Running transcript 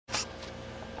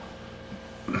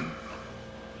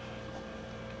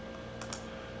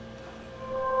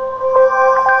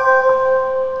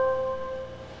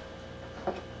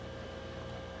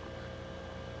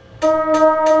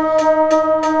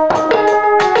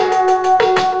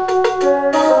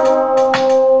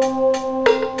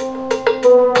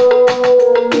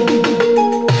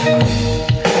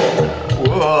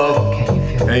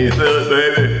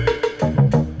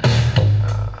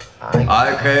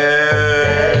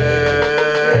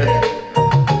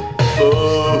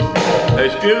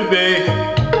excuse me,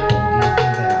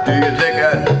 do you think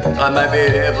I might be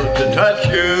able to touch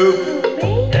you?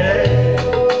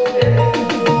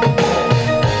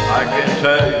 I can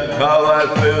tell you how I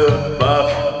feel about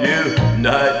you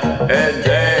night and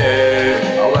day.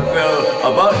 How I feel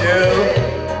about you.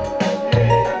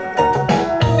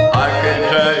 I can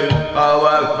tell you how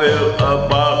I feel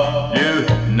about you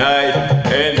night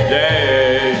and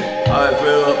day. How I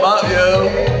feel about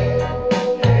you.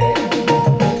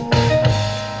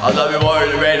 I love you more than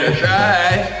the rain or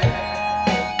shine.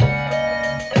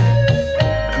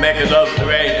 Making love in the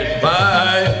rain is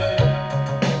fine.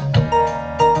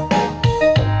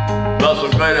 Love so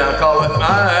great I call it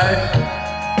mine.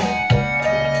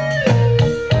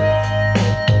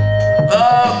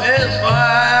 Love is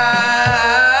mine.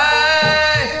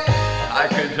 I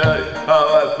can tell you how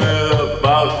I feel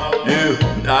about you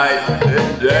night and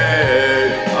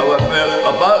day. How I feel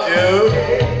about you.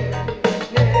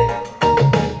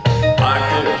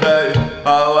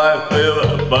 How I feel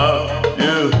about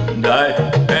you night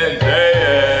and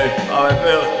day. How I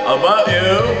feel about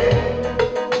you.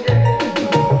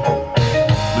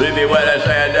 Believe me when I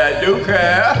say that I do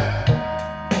care.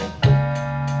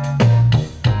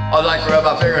 I'd like to rub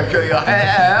my fingers through your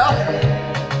hair.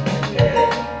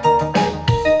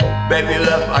 Baby,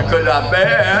 love I could not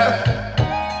bear.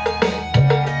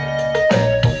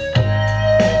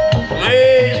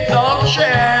 Please don't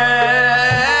share.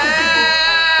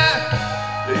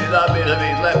 Love me,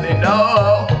 let me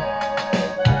know.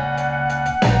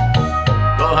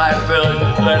 Don't hide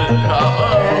feelings, let it go.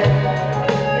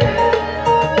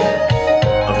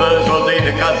 The feelings will need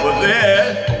to cut within.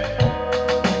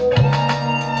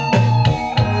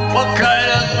 What kind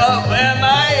of love am I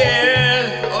in?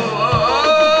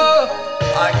 Oh,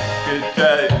 I can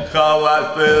tell you how I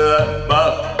feel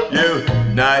about you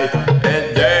night and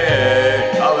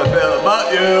day. How I feel about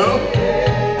you.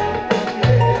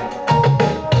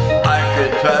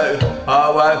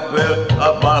 How I feel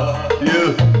about you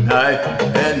night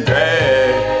and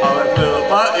day. How I feel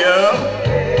about you.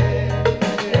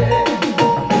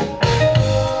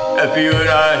 If you and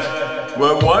I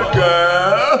were one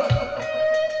girl,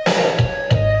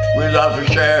 we love to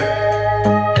share.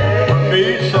 Would be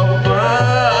so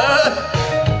fun.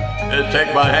 And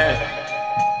take my hand,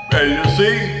 ready to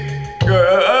see,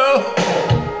 girl.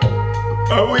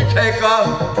 Or we take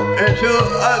off into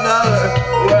another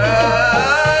world.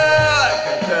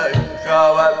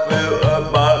 How I feel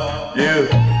about you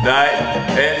night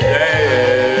and day.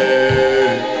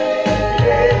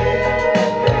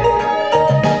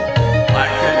 I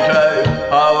can tell you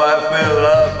how I feel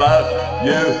about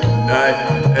you night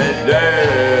and day.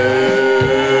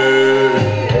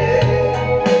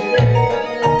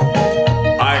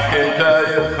 I can tell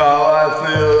you how I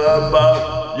feel about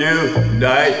you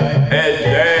night and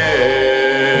day.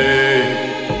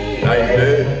 Night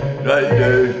and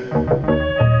day.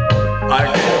 I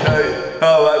can tell you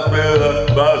how I feel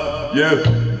about you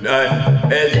night